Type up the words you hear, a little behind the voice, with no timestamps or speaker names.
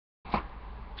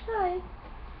Hi.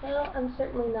 Well, I'm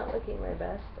certainly not looking my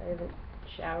best. I haven't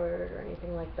showered or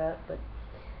anything like that, but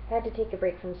I had to take a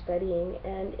break from studying,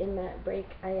 and in that break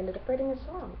I ended up writing a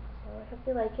song. So I hope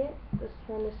you like it. This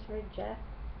one is for Jeff.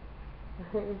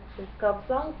 It's called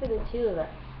Song for the Two of Us.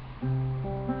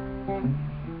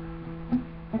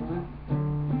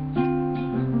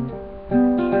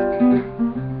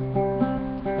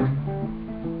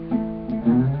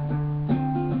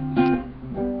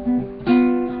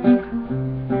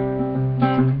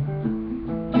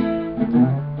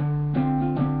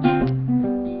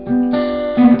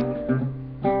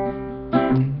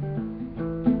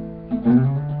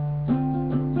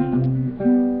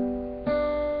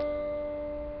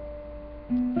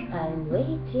 I'm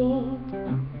waiting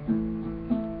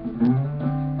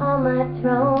on my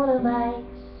throne of ice,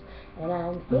 and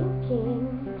I'm thinking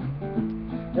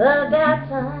of that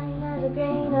time as a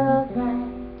grain of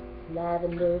rice,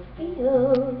 lavender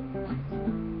fields,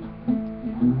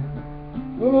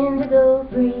 an indigo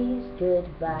breeze, good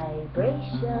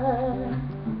vibration,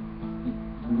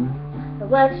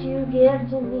 what you give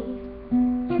to me.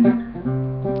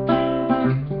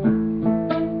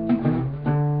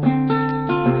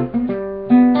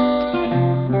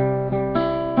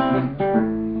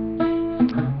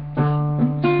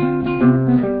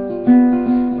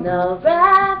 I'll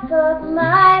wrap up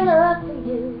my love for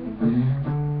you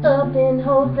up in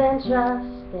hope and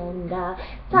trust, and I'll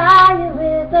tie you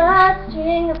with a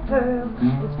string of pearls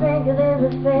and sprinkle it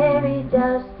with fairy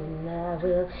dust, and I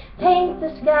will paint the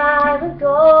sky with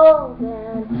gold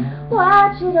and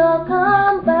watch it all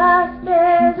combust.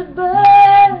 There's a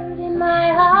bird in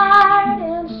my heart,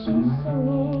 and she's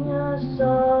singing a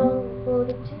song for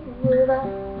the two of us.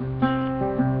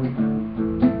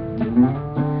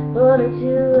 For the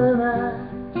two of us.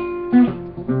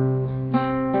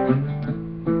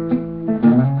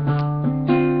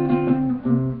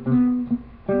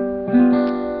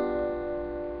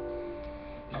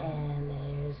 And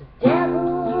there's a devil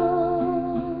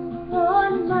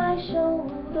on my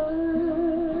shoulder.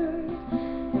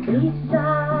 Be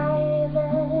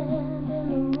silent in the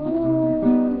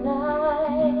moonlight.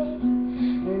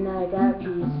 And I got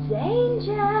these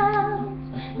angels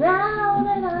now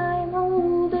that I'm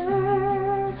older.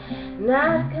 And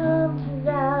I've come to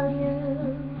value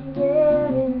their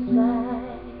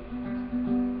insight.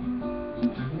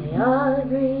 They all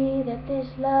agree that this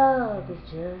love is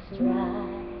just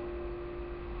right.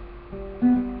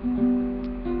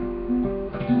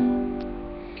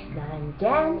 And I'm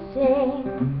dancing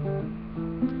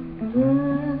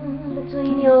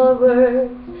between your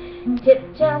words,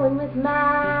 tiptoeing with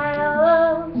my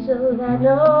own, so that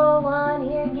no one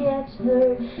here gets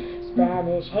hurt.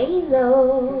 Spanish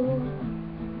halo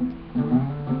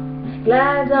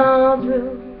glides on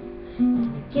through,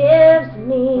 and it gives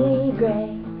me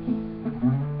grace,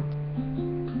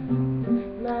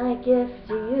 my gift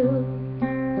to you.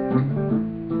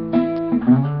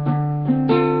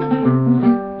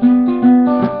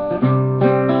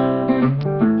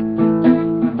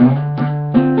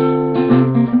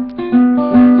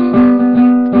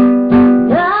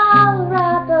 I'll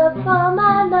wrap up all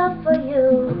my love for you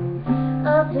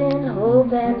up in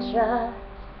hope and trust.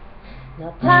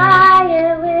 Now tie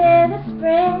it with a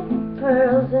spring of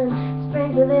pearls and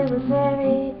sprinkle it with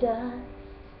fairy dust.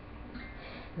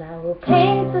 Now we'll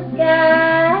paint the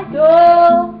sky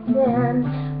gold and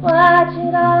watch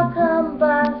it all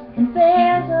combust, 'cause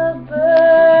there's a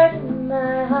bird in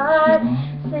my heart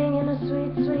singing a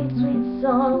sweet, sweet, sweet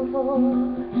song for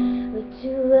the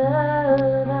two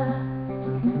of us.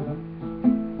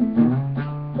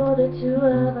 For the two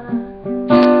of us.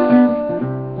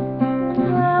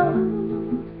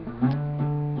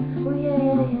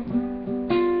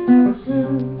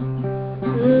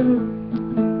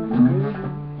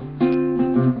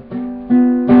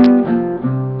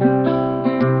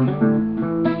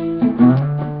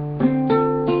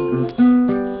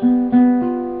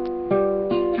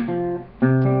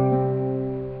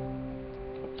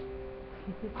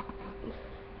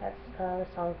 That's the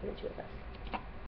song for the two of us.